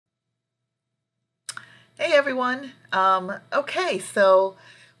Hey everyone. Okay, so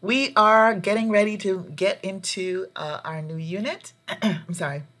we are getting ready to get into our new unit. I'm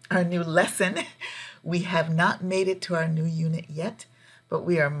sorry, our new lesson. We have not made it to our new unit yet, but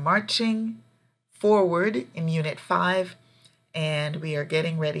we are marching forward in Unit 5, and we are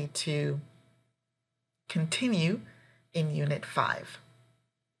getting ready to continue in Unit 5.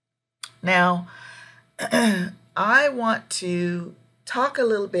 Now, I want to talk a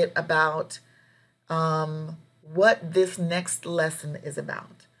little bit about what this next lesson is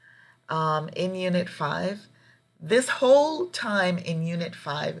about. In Unit 5, this whole time in Unit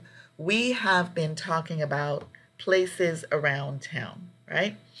 5, we have been talking about places around town,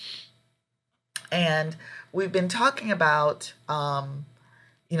 right? And we've been talking about,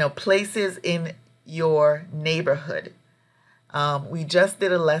 places in your neighborhood. We just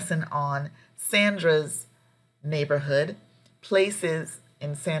did a lesson on Sandra's neighborhood, places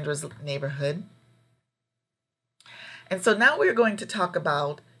in Sandra's neighborhood. And so now we're going to talk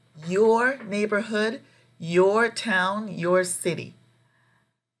about your neighborhood, your town, your city,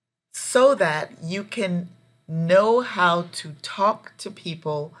 so that you can know how to talk to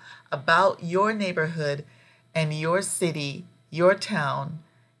people about your neighborhood and your city, your town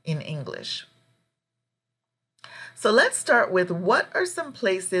in English. So let's start with, what are some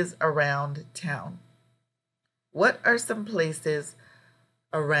places around town? What are some places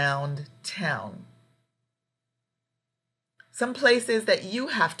around town? Some places that you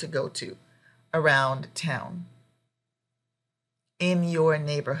have to go to around town in your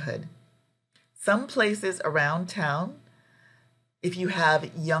neighborhood. Some places around town, if you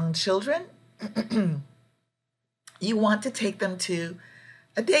have young children, you want to take them to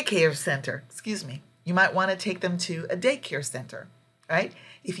a daycare center. You might want to take them to a daycare center, right?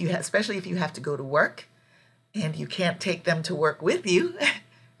 Especially if you have to go to work and you can't take them to work with you,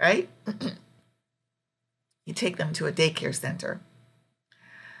 right? You take them to a daycare center.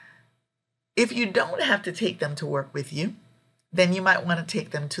 If you don't have to take them to work with you, then you might want to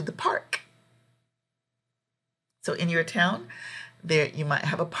take them to the park. So in your town, you might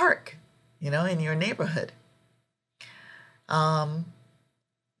have a park, in your neighborhood.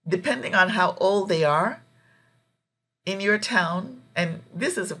 Depending on how old they are in your town, and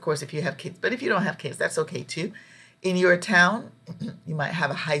this is, of course, if you have kids, but if you don't have kids, that's okay too. In your town, you might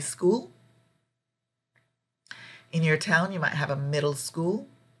have a high school. In your town, you might have a middle school.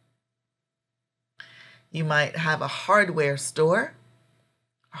 You might have a hardware store.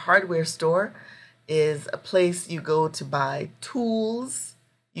 A hardware store is a place you go to buy tools,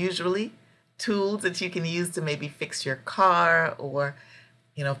 usually tools that you can use to maybe fix your car or,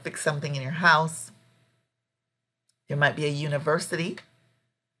 fix something in your house. There might be a university.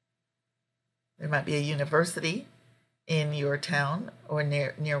 There might be a university in your town or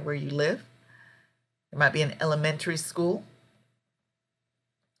near where you live. There might be an elementary school,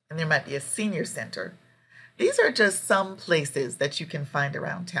 and there might be a senior center. These are just some places that you can find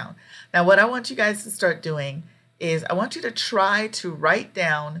around town. Now, what I want you guys to start doing is I want you to try to write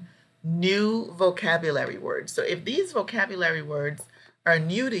down new vocabulary words. So if these vocabulary words are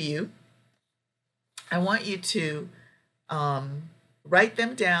new to you, I want you to write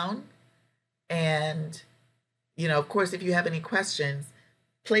them down. And, of course, if you have any questions,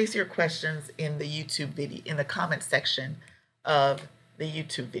 place your questions in the YouTube video, in the comment section of the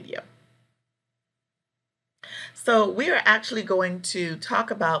YouTube video. So we are actually going to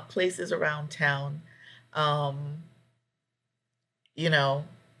talk about places around town, some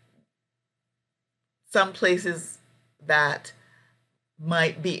places that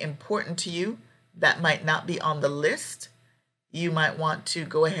might be important to you that might not be on the list. You might want to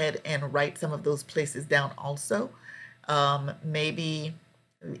go ahead and write some of those places down also. Maybe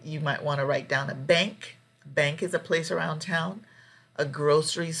you might want to write down a bank. A bank is a place around town. A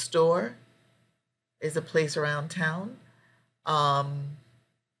grocery store is a place around town. A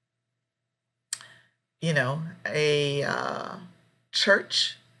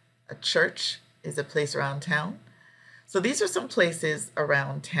church. A church is a place around town. So these are some places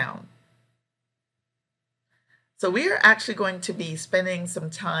around town. So we are actually going to be spending some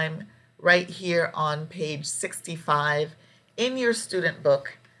time right here on page 65 in your student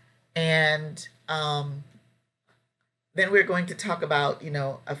book, and then we're going to talk about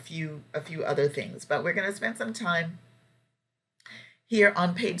a few other things, but we're going to spend some time here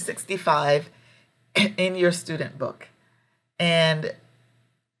on page 65 in your student book. And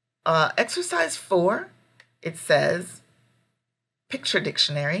exercise 4, it says picture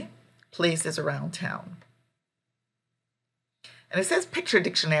dictionary, places around town. And it says picture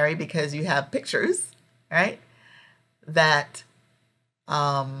dictionary because you have pictures, right, that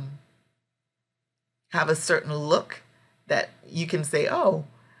have a certain look that you can say, oh,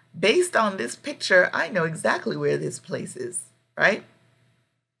 based on this picture, I know exactly where this place is, right?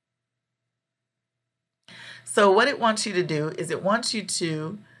 So what it wants you to do is it wants you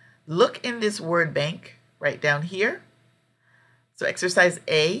to look in this word bank right down here. So exercise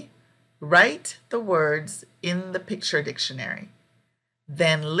A, write the words in the picture dictionary.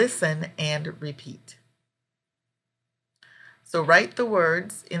 Then listen and repeat. So write the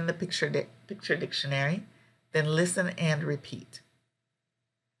words in the picture dictionary, then listen and repeat.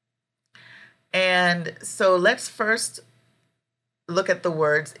 And so let's first look at the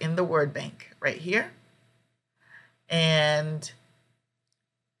words in the word bank right here. And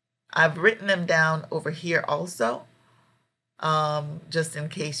I've written them down over here also, just in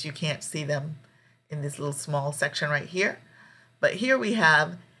case you can't see them in this little small section right here. But here we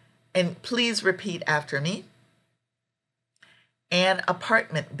have, and please repeat after me, an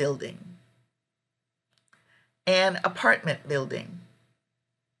apartment building, an apartment building,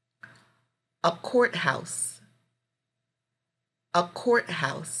 a courthouse, a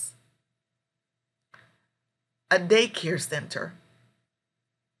courthouse, a daycare center,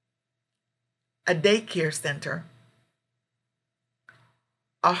 a daycare center,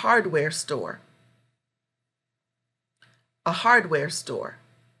 a hardware store, a hardware store,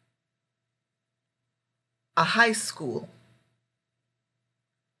 a high school,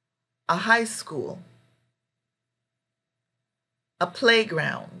 a high school, a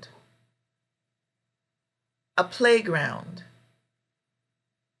playground, a playground,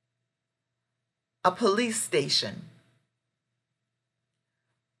 a police station,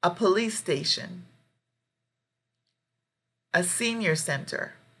 a police station, a senior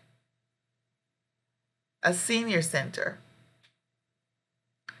center, a senior center,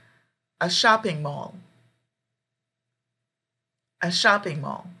 a shopping mall, a shopping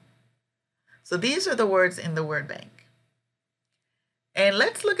mall. So these are the words in the word bank. And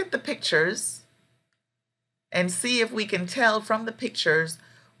let's look at the pictures and see if we can tell from the pictures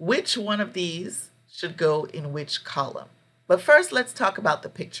which one of these should go in which column. But first, let's talk about the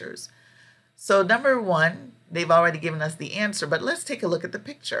pictures. So number one, they've already given us the answer, but let's take a look at the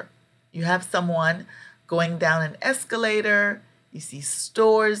picture. You have someone going down an escalator. You see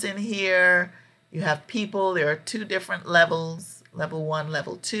stores in here. You have people. There are two different levels, level 1,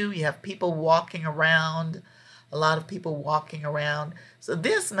 level 2. You have people walking around, a lot of people walking around. So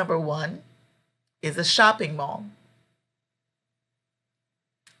this, number 1, is a shopping mall.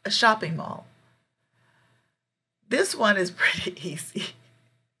 A shopping mall. This one is pretty easy.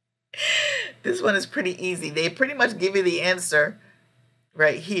 This one is pretty easy. They pretty much give you the answer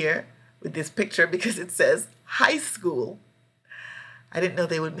right here with this picture because it says high school. I didn't know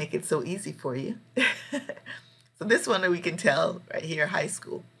they would make it so easy for you. So this one we can tell right here, high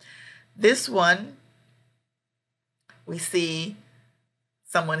school. This one, we see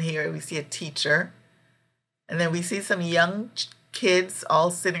someone here. We see a teacher. And then we see some young kids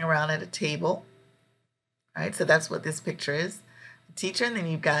all sitting around at a table. All right, so that's what this picture is. A teacher, and then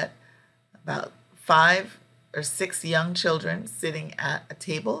you've got about 5 or 6 young children sitting at a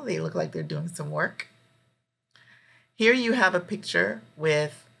table. They look like they're doing some work. Here you have a picture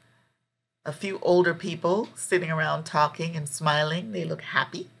with a few older people sitting around talking and smiling. They look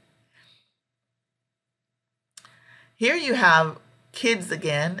happy. Here you have kids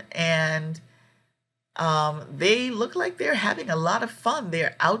again, and they look like they're having a lot of fun.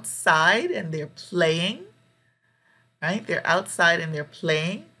 They're outside and they're playing, right? They're outside and they're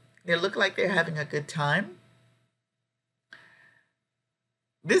playing. They look like they're having a good time.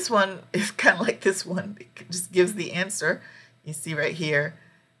 This one is kind of like this one. It just gives the answer. You see right here,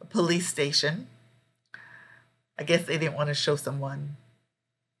 a police station. I guess they didn't want to show someone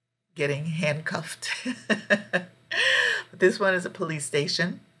getting handcuffed. But this one is a police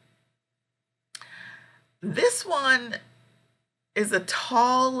station. This one is a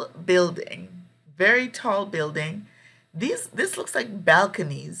tall building, very tall building. This looks like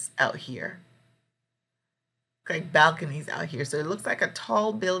balconies out here. Like balconies out here. So it looks like a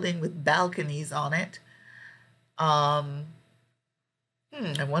tall building with balconies on it. I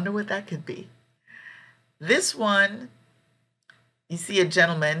wonder what that could be. This one, you see a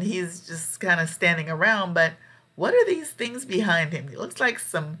gentleman. He's just kind of standing around, but what are these things behind him? It looks like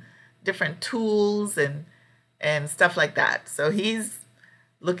some different tools and stuff like that. So he's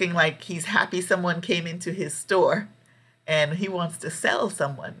looking like he's happy someone came into his store and he wants to sell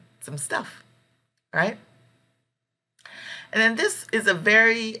someone some stuff, right? And then this is a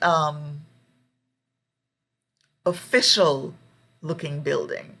very official looking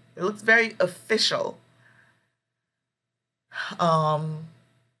building. It looks very official.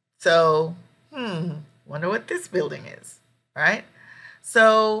 So Wonder what this building is, all right?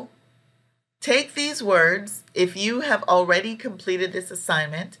 So take these words. If you have already completed this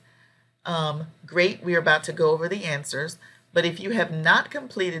assignment, great, we're about to go over the answers. But if you have not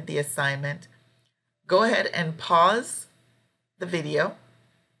completed the assignment, go ahead and pause the video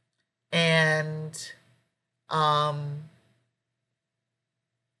and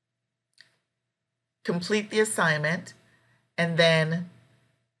complete the assignment, and then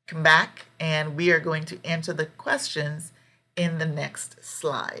come back and we are going to answer the questions in the next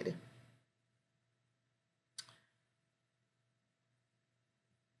slide.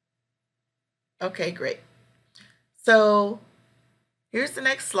 Okay, great. So here's the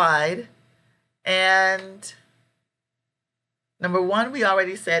next slide. And number 1, we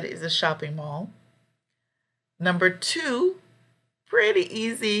already said, is a shopping mall. Number 2, pretty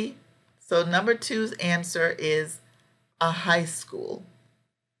easy. So number 2's answer is a high school.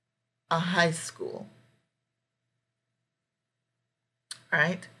 A high school. All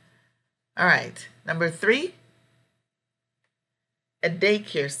right. All right. Number 3, a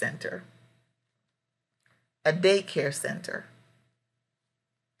daycare center. A daycare center.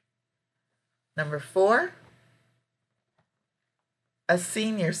 Number 4, a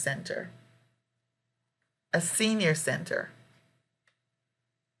senior center. A senior center.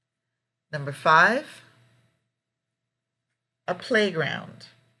 Number 5, a playground.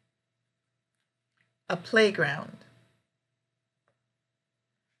 A playground.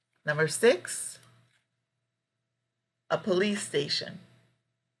 Number 6, a police station.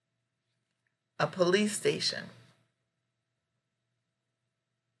 A police station.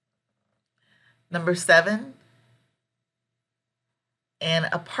 Number 7, an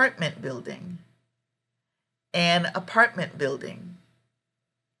apartment building. An apartment building.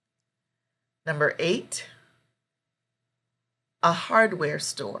 Number 8, a hardware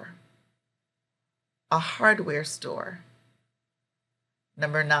store. A hardware store.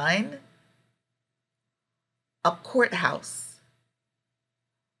 Number 9, a courthouse.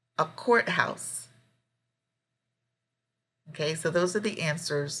 A courthouse. Okay, so those are the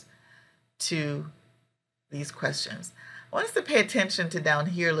answers to these questions. I want us to pay attention to down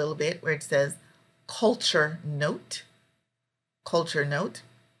here a little bit where it says culture note. Culture note.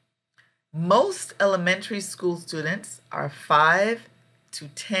 Most elementary school students are 5 to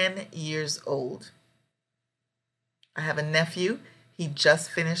 10 years old. I have a nephew. He just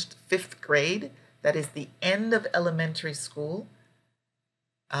finished 5th grade. That is the end of elementary school.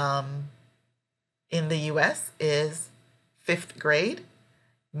 In the US is 5th grade.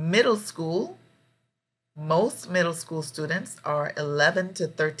 Middle school, most middle school students are 11 to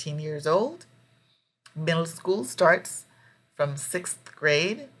 13 years old. Middle school starts from 6th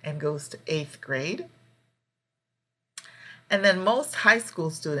grade and goes to 8th grade. And then most high school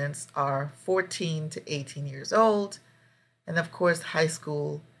students are 14 to 18 years old. And of course, high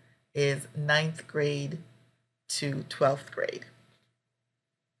school is 9th grade to 12th grade.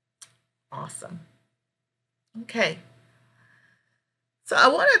 Awesome. Okay. So I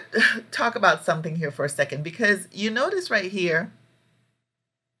want to talk about something here for a second, because you notice right here,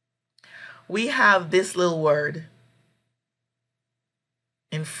 we have this little word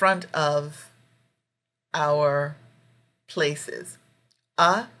in front of our places.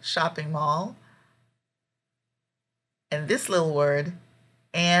 A shopping mall, and this little word,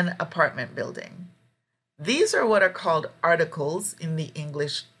 an apartment building. These are what are called articles in the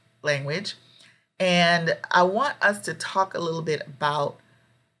English language. And I want us to talk a little bit about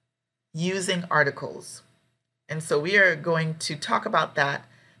using articles. And so we are going to talk about that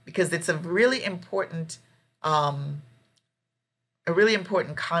because it's a really important concept, a really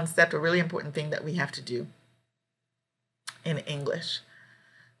important thing that we have to do in English.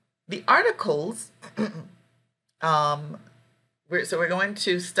 The articles, we're going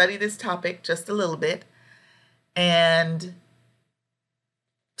to study this topic just a little bit and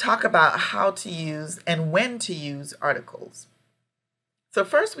talk about how to use and when to use articles. So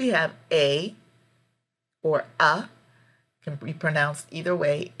first we have a or a, can be pronounced either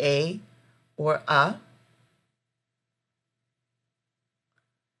way, a or a.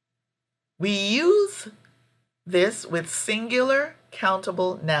 We use this with singular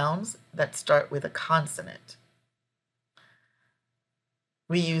countable nouns that start with a consonant.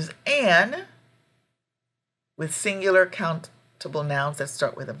 We use an with singular countable nouns that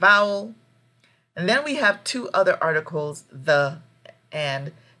start with a vowel. And then we have 2 other articles, the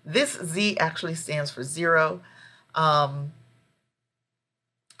and. This Z actually stands for 0. And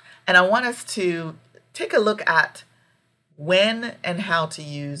I want us to take a look at when and how to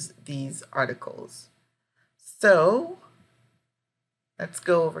use these articles. So Let's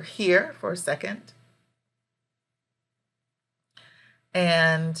go over here for a second.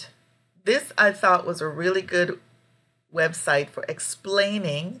 And this I thought was a really good website for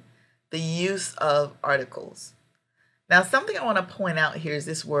explaining the use of articles. Now, something I want to point out here is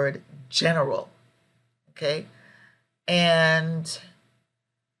this word general, okay? And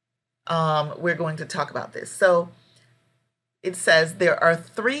we're going to talk about this. So it says there are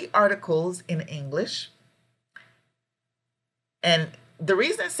 3 articles in English. And the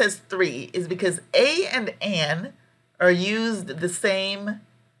reason it says 3 is because a and an are used in the same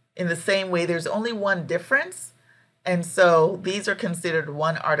way. There's only one difference. And so these are considered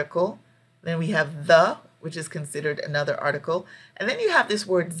one article. Then we have the, which is considered another article. And then you have this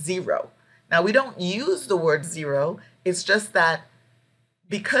word zero. Now, we don't use the word zero. It's just that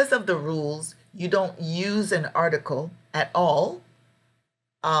because of the rules, you don't use an article at all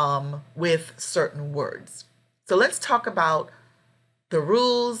with certain words. So let's talk about the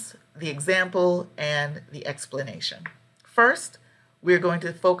rules, the example, and the explanation. First, we're going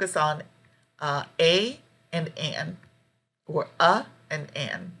to focus on a and an, or a and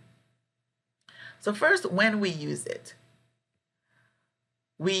an. So first, when we use it.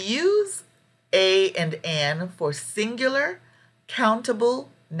 We use a and an for singular, countable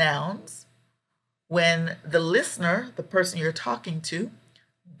nouns when the listener, the person you're talking to,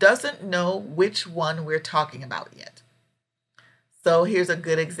 doesn't know which one we're talking about yet. So here's a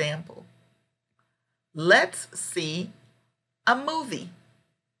good example. Let's see a movie.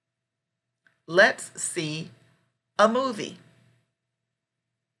 Let's see a movie.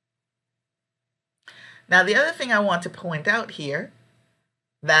 Now, the other thing I want to point out here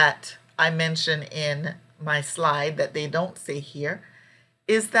that I mentioned in my slide that they don't say here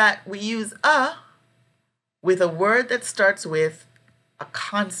is that we use a with a word that starts with a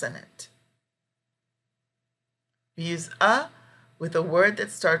consonant. We use a with a word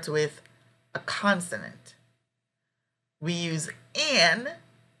that starts with a consonant. We use an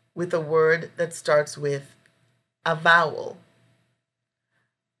with a word that starts with a vowel.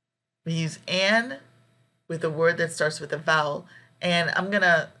 We use an with a word that starts with a vowel. And I'm going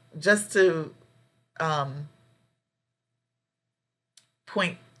to, just to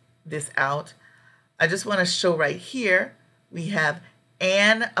point this out, I just want to show right here, we have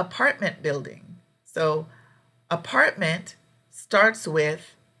an apartment building. So apartment starts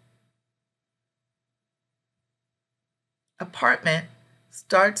with a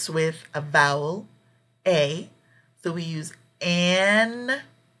vowel, A. So we use an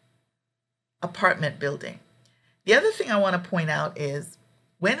apartment building. The other thing I want to point out is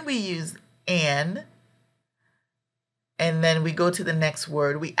when we use an and then we go to the next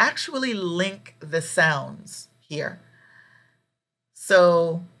word, we actually link the sounds here.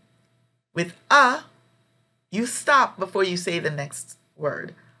 So with a, you stop before you say the next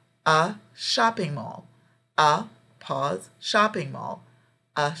word. A shopping mall. A, pause, shopping mall.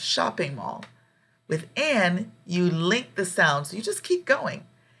 A shopping mall. With an, you link the sounds. So you just keep going.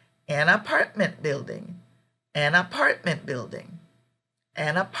 An apartment building. An apartment building.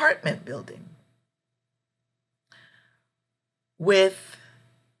 An apartment building. With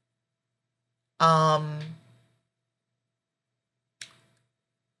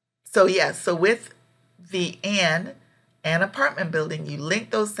so with the an apartment building, you link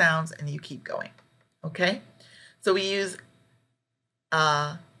those sounds and you keep going. Okay? So we use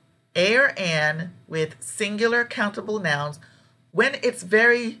a or an with singular countable nouns when it's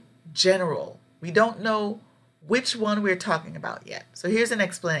very general. We don't know which one we're talking about yet. So here's an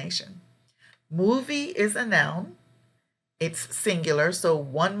explanation. Movie is a noun. It's singular, so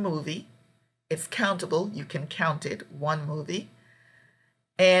one movie. It's countable. You can count it, one movie.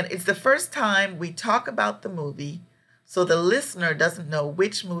 And it's the first time we talk about the movie, so the listener doesn't know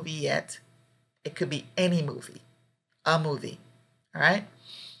which movie yet. It could be any movie, a movie, all right?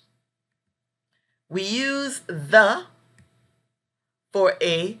 We use the for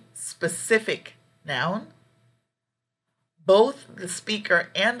a specific noun. Both the speaker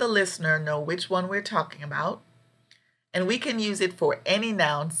and the listener know which one we're talking about. And we can use it for any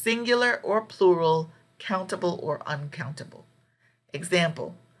noun, singular or plural, countable or uncountable.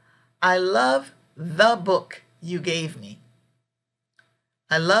 Example, I love the book you gave me.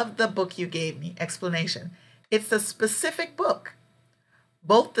 I love the book you gave me. Explanation, it's a specific book.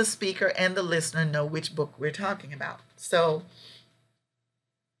 Both the speaker and the listener know which book we're talking about. So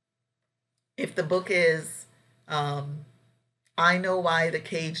if the book is I Know Why the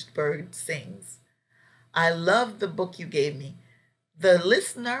Caged Bird Sings, I love the book you gave me. The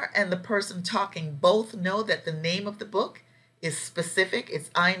listener and the person talking both know that the name of the book is specific.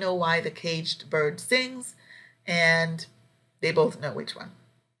 It's I Know Why the Caged Bird Sings. And They both know which one.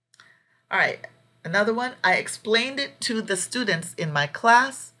 All right, another one. I explained it to the students in my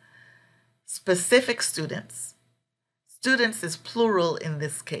class. Specific students. Students is plural in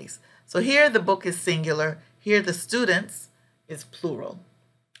this case. So here the book is singular. Here the students is plural.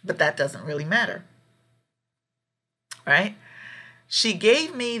 But that doesn't really matter. Right? She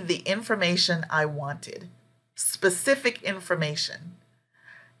gave me the information I wanted. Specific information.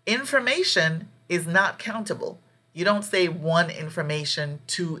 Information is not countable. You don't say one information,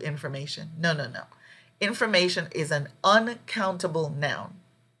 two information. No, no, no. Information is an uncountable noun.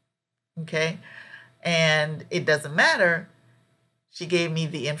 Okay? And it doesn't matter. She gave me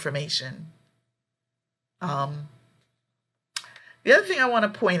the information. The other thing I want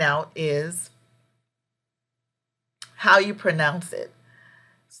to point out is how you pronounce it.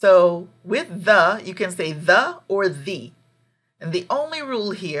 So with the, you can say the or the. And the only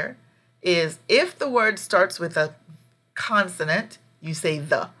rule here is if the word starts with a consonant, you say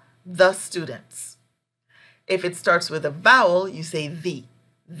the students. If it starts with a vowel, you say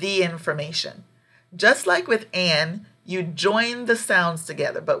the information. Just like with an, you join the sounds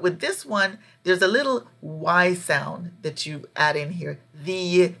together. But with this one, there's a little Y sound that you add in here.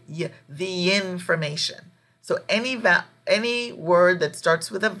 The information. So any word that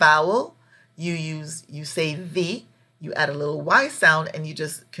starts with a vowel, you say the, you add a little Y sound, and you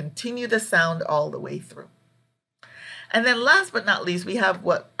just continue the sound all the way through. And then last but not least, we have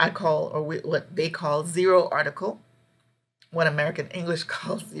what I call, or what they call zero article, what American English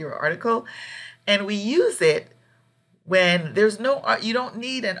calls zero article. And we use it when there's no, you don't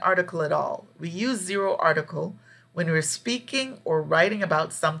need an article at all. We use zero article when we're speaking or writing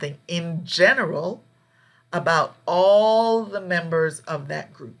about something in general about all the members of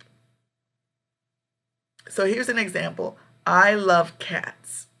that group. So here's an example. I love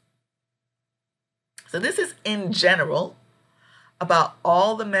cats. So this is in general about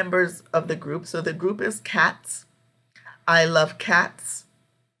all the members of the group. So the group is cats. I love cats.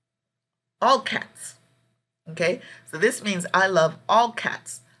 All cats. Okay, so this means I love all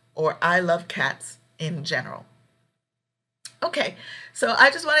cats, or I love cats in general. Okay, so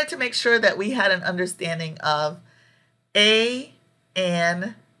I just wanted to make sure that we had an understanding of a,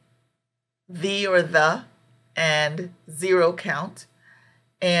 an, the or the, and zero count.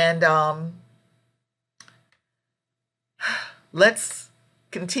 And let's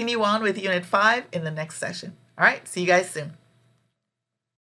continue on with Unit 5 in the next session. All right, see you guys soon.